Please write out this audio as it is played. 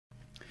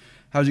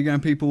How's it going,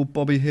 people?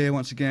 Bobby here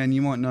once again.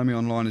 You might know me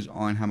online as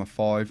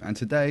Ironhammer5, and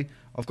today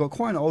I've got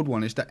quite an old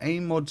one. It's the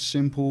AMod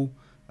Simple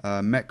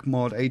mech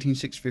mod,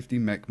 18650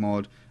 mech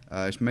mod.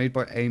 It's made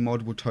by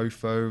AMod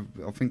Wotofo.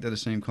 I think they're the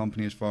same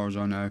company as far as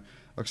I know.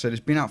 Like I said,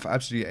 it's been out for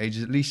absolutely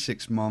ages, at least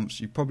 6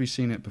 months. You've probably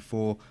seen it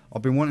before.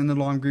 I've been wanting the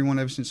lime green one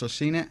ever since I've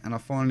seen it, and I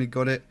finally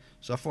got it.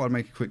 So I thought I'd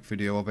make a quick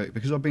video of it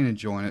because I've been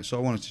enjoying it. So I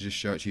wanted to just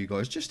show it to you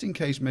guys, just in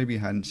case maybe you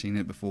hadn't seen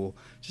it before.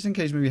 Just in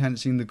case maybe you hadn't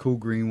seen the cool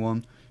green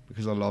one,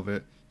 because I love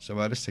it. So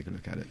let's take a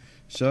look at it.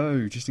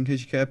 So, just in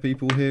case you care,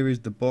 people, here is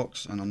the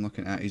box, and I'm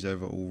looking at his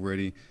over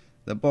already.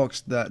 The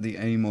box that the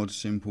AMod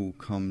Simple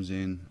comes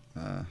in.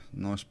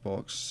 Nice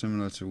box,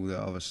 similar to all the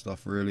other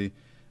stuff, really.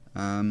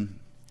 Not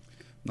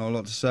a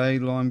lot to say.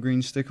 Lime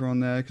green sticker on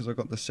there because I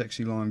got the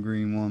sexy lime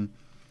green one.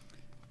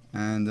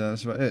 And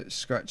that's about it.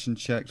 Scratch and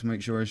check to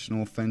make sure it's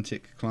an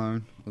authentic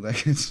clone. All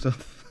that good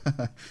stuff.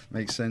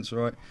 Makes sense,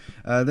 right?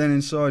 Then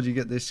inside you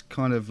get this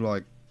kind of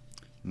like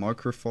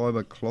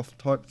microfiber cloth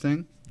type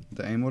thing,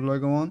 the AMod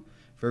logo on.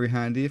 Very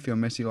handy if you're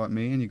messy like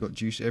me and you've got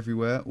juice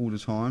everywhere all the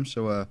time.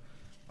 So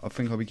I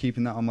think I'll be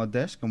keeping that on my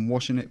desk and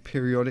washing it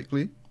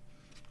periodically.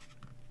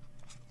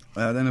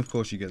 Then of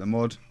course you get the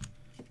mod,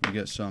 you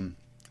get some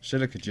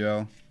silica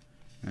gel,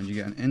 and you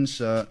get an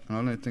insert, and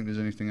I don't think there's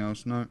anything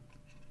else. No,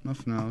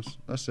 nothing else.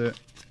 That's it.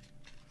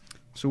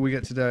 That's all we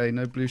get today.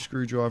 No blue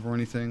screwdriver or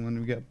anything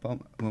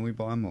when we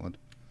buy a mod.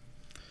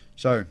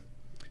 So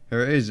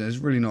here it is. There's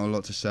really not a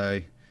lot to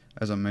say.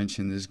 As I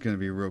mentioned, this is going to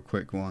be a real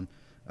quick one.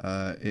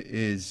 It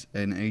is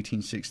an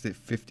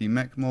 18650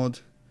 mech mod.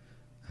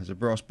 It has a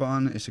brass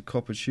button. It's a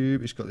copper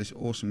tube. It's got this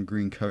awesome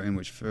green coating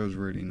which feels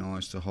really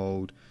nice to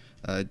hold.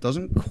 It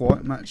doesn't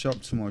quite match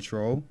up to my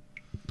troll.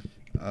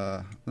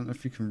 I don't know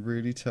if you can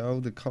really tell.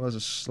 The colours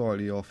are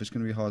slightly off. It's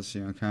going to be hard to see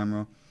on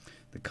camera.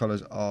 The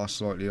colours are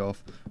slightly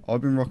off.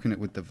 I've been rocking it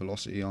with the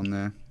velocity on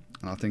there,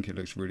 and I think it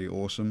looks really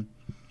awesome.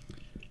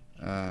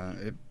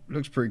 It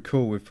looks pretty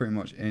cool with pretty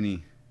much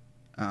any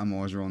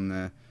atomizer on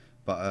there,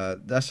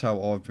 but that's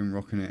how I've been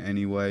rocking it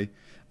anyway.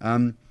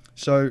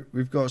 So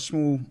we've got a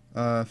small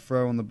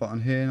throw on the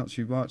button here, not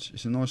too much.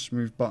 It's a nice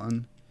smooth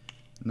button,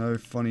 no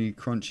funny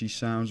crunchy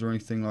sounds or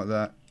anything like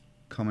that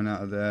coming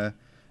out of there.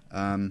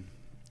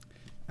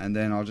 And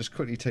then I'll just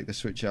quickly take the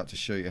switch out to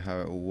show you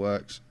how it all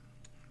works.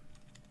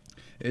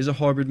 It is a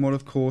hybrid mod,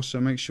 of course, so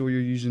make sure you're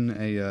using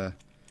a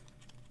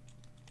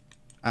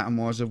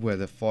atomizer where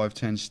the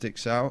 510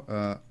 sticks out.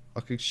 I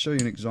could show you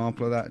an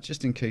example of that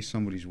just in case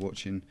somebody's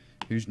watching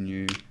who's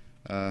new.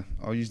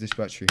 I'll use this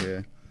battery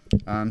here.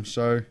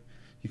 So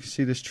you can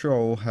see this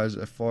troll has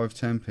a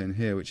 510 pin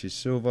here which is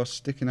silver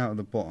sticking out of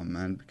the bottom,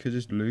 and because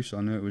it's loose,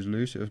 I knew it was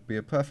loose, it would be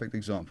a perfect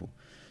example.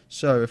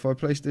 So if I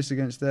place this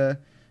against there,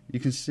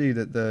 you can see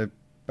that the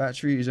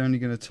battery is only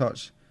going to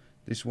touch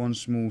this one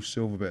small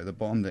silver bit at the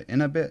bottom, the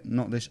inner bit,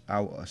 not this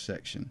outer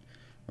section.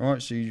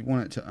 Alright, so you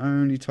want it to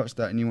only touch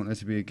that, and you want there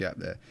to be a gap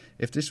there.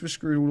 If this was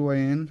screwed all the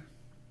way in,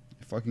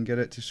 if I can get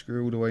it to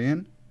screw all the way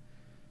in,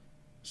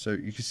 so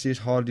you can see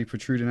it's hardly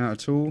protruding out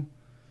at all,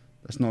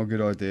 that's not a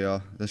good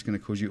idea. That's going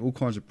to cause you all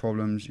kinds of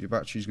problems. Your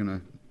battery's going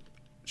to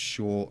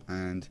short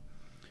and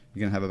you're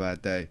going to have a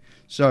bad day.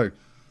 So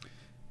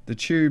the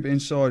tube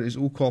inside is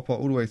all copper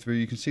all the way through.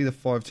 You can see the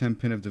 510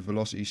 pin of the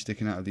velocity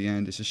sticking out of the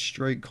end. It's a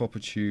straight copper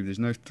tube. There's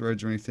no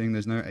threads or anything.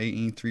 There's no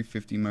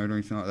 18350 mode or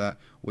anything like that,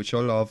 which I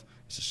love.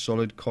 It's a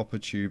solid copper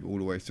tube all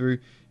the way through.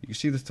 You can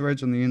see the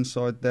threads on the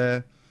inside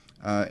there.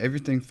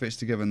 Everything fits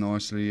together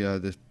nicely.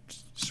 The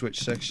switch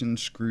section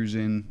screws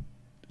in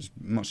as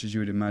much as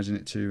you would imagine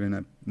it to in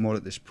a mod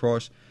at this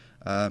price.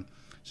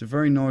 It's a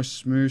very nice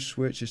smooth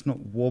switch. It's not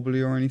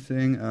wobbly or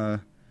anything.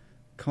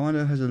 Kind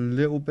of has a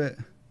little bit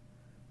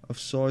of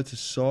side to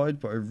side,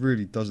 but it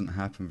really doesn't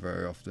happen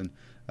very often.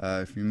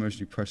 If you're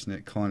mostly pressing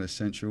it kind of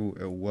central,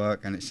 it'll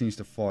work, and it seems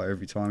to fire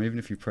every time. Even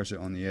if you press it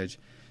on the edge, it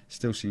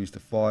still seems to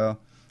fire.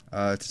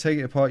 To take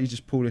it apart, you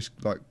just pull this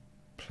like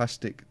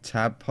plastic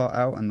tab part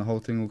out and the whole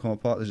thing will come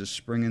apart. There's a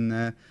spring in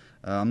there.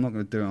 I'm not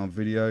going to do it on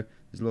video.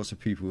 There's lots of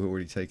people who are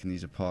already taking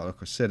these apart. Like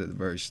I said at the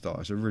very start,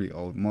 it's a really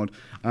old mod.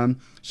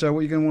 So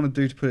what you're going to want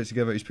to do to put it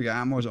together is put your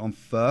atomizer on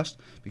first,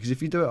 because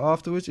if you do it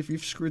afterwards, if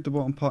you've screwed the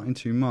bottom part in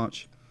too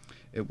much,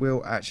 it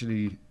will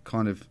actually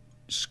kind of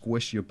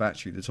squish your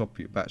battery, the top of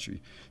your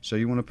battery. So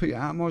you want to put your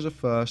atomizer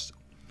first,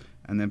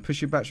 and then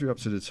push your battery up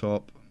to the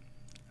top,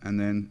 and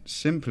then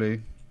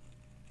simply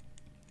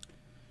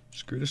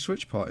screw the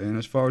switch part in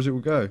as far as it will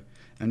go.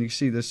 And you can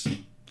see this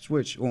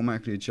switch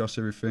automatically adjusts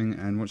everything,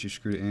 and once you've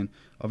screwed it in,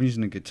 I'm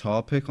using a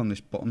guitar pick on this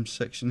bottom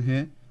section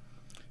here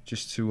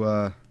just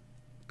to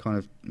kind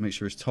of make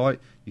sure it's tight.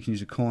 You can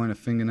use a coin, a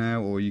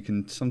fingernail, or you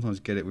can sometimes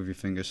get it with your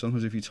finger.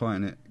 Sometimes if you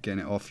tighten it, getting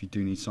it off, you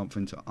do need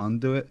something to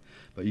undo it,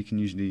 but you can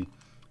usually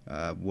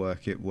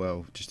work it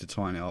well just to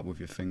tighten it up with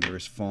your finger.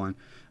 It's fine.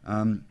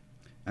 And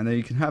there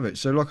you can have it.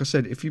 So like I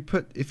said, if you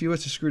were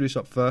to screw this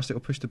up first, it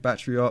will push the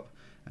battery up,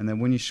 and then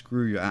when you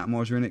screw your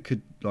atomizer in, it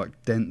could like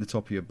dent the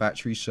top of your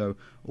battery. So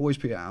always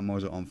put your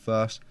atomizer on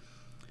first.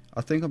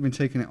 I think I've been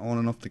taking it on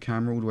and off the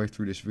camera all the way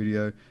through this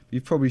video.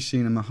 You've probably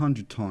seen them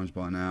 100 times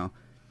by now.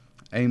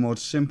 AMod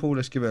Simple,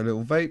 let's give it a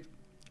little vape.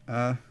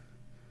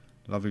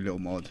 Lovely little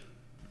mod.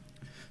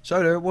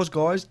 So there it was,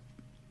 guys.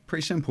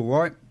 Pretty simple,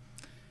 right?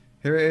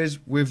 Here it is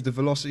with the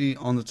velocity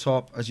on the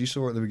top, as you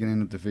saw at the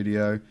beginning of the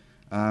video.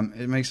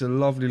 It makes a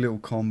lovely little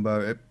combo.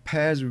 It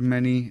pairs with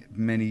many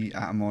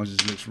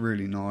atomizers. Looks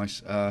really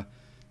nice.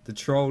 The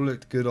troll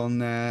looked good on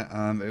there.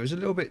 It was a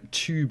little bit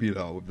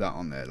tubular with that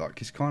on there. Like,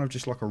 it's kind of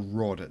just like a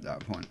rod at that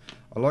point.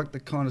 I like the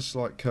kind of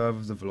slight curve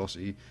of the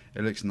velocity.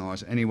 It looks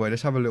nice. Anyway,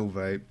 let's have a little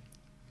vape.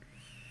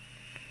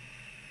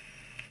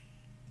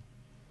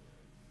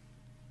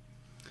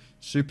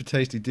 Super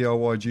tasty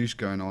DIY juice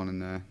going on in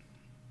there.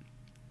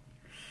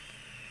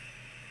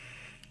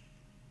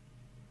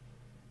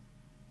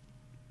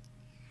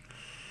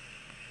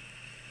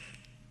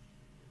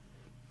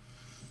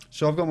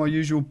 So I've got my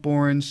usual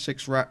boring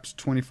 6 wraps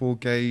 24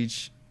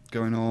 gauge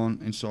going on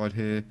inside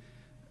here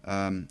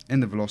in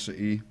the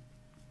velocity.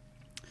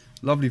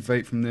 Lovely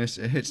vape from this.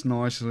 It hits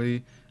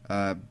nicely.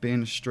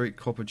 Being a straight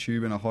copper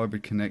tube and a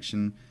hybrid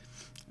connection,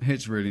 it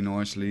hits really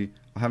nicely.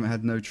 I haven't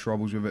had no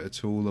troubles with it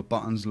at all. The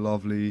button's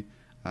lovely.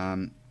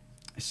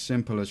 It's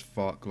simple as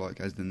fuck, like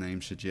as the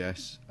name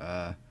suggests.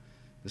 The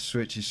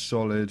switch is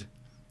solid.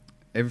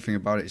 Everything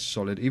about it is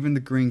solid. Even the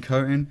green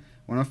coating.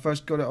 When I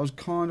first got it, I was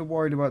kind of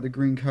worried about the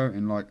green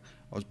coating. Like,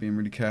 I was being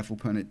really careful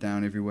putting it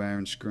down everywhere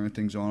and screwing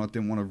things on. I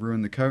didn't want to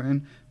ruin the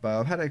coating. But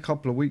I've had it a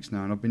couple of weeks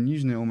now, and I've been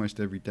using it almost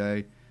every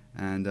day.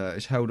 And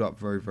it's held up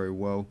very, very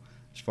well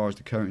as far as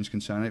the coating's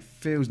concerned. It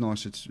feels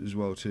nice as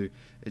well too.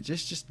 It's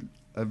just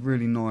a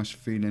really nice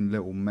feeling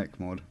little mech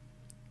mod.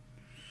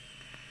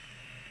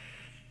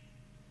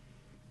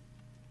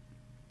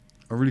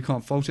 I really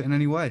can't fault it in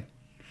any way.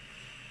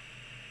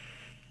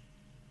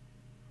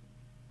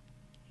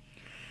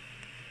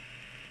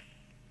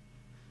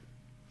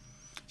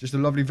 Just a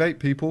lovely vape,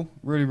 people.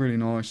 Really, really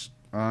nice.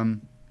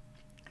 Like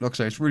I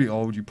say, it's really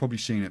old. You've probably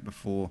seen it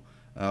before.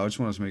 I just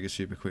wanted to make a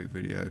super quick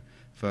video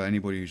for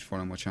anybody who's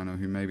following my channel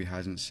who maybe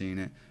hasn't seen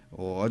it.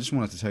 Or I just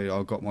wanted to tell you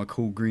I got my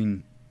cool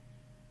green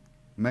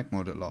mech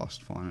mod at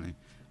last, finally.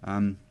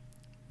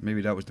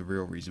 Maybe that was the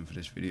real reason for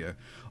this video.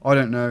 I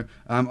don't know.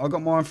 I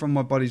got mine from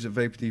my buddies at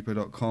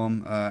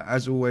vapordepot.com.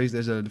 As always,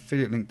 there's an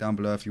affiliate link down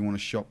below if you want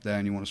to shop there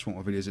and you want to swap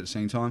my videos at the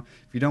same time.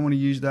 If you don't want to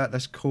use that,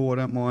 that's cool. I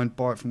don't mind.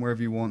 Buy it from wherever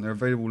you want. They're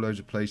available loads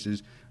of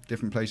places.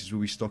 Different places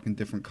will be stocking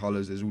different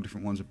colours. There's all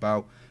different ones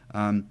about.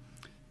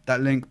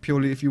 That link,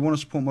 purely, if you want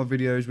to support my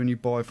videos when you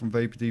buy from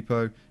Vapor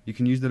Depot, you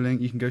can use the link.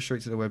 You can go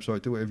straight to the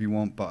website, do whatever you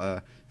want.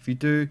 But if you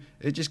do,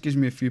 it just gives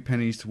me a few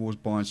pennies towards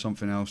buying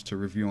something else to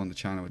review on the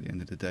channel at the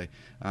end of the day.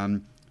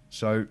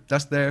 So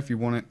that's there if you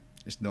want it.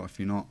 It's not if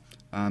you're not.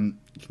 You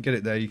can get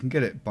it there. You can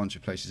get it a bunch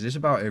of places. It's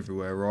about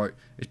everywhere, right?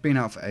 It's been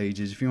out for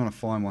ages. If you want to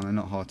find one, they're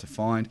not hard to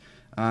find.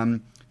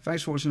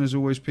 Thanks for watching as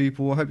always,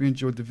 people. I hope you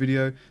enjoyed the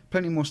video.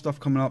 Plenty more stuff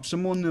coming up.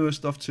 Some more newer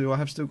stuff too. I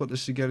have still got the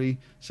Sigeli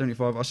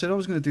 75. I said I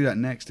was going to do that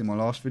next in my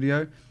last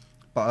video,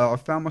 but I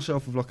found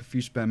myself with like a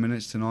few spare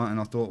minutes tonight,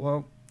 and I thought,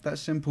 well, that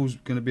simple's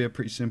going to be a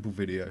pretty simple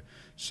video.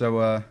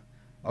 So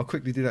I'll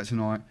quickly do that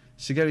tonight.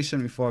 Sigeli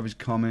 75 is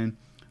coming.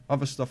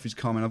 Other stuff is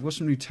coming. I've got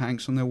some new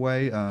tanks on their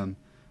way. I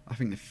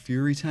think the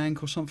Fury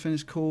tank or something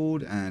is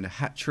called, and a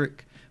Hat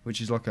Trick,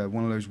 which is like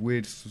one of those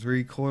weird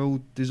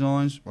 3-coil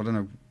designs. I don't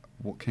know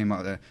what came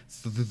out there.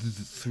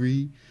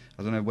 3.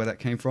 I don't know where that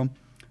came from,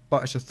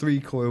 but it's a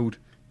 3-coiled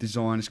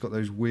design. It's got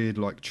those weird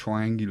like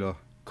triangular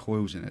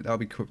coils in it. That'll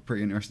be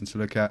pretty interesting to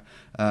look at.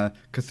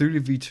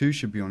 Cthulhu V2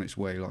 should be on its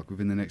way, like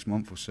within the next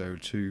month or so,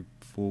 2-4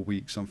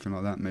 weeks, something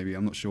like that maybe.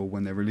 I'm not sure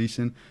when they're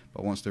releasing,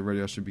 but once they're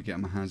ready I should be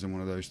getting my hands on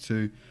one of those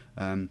too.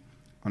 I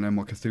know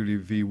my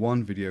Cthulhu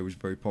V1 video was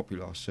very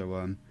popular, so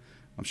I'm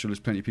sure there's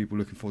plenty of people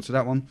looking forward to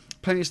that one.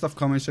 Plenty of stuff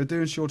coming, so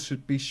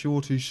be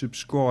sure to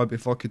subscribe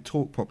if I could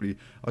talk properly.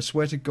 I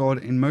swear to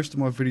God, in most of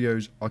my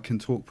videos I can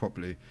talk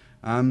properly.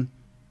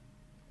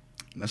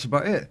 That's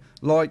about it.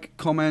 Like,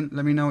 comment,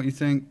 let me know what you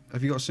think.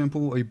 Have you got a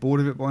simple? Are you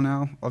bored of it by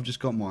now? I've just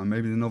got mine.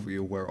 Maybe the novelty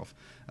will wear off.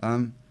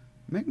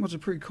 Mech mods are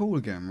pretty cool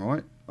again,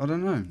 right? I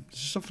don't know.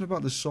 There's just something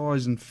about the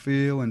size and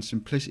feel and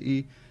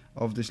simplicity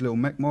of this little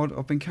mech mod.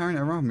 I've been carrying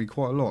it around with me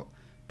quite a lot.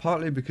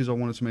 Partly because I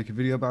wanted to make a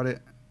video about it.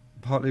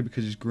 Partly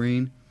because it's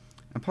green.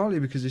 And partly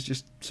because it's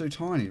just so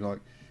tiny.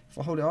 Like, if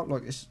I hold it up,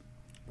 like it's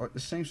like the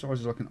same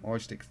size as like an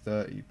iStick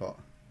 30, but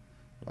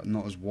like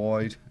not as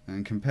wide.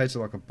 And compared to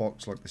like a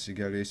box like the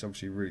Sigeli, it's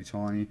obviously really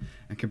tiny.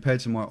 And compared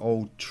to my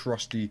old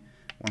trusty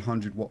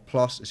 100 watt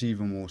plus, it's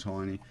even more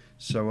tiny.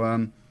 So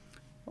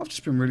I've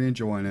just been really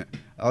enjoying it.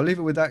 I'll leave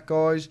it with that,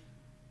 guys.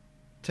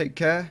 Take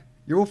care.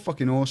 You're all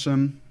fucking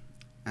awesome.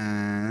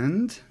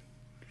 And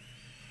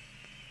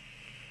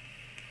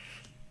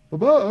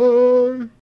bye-bye.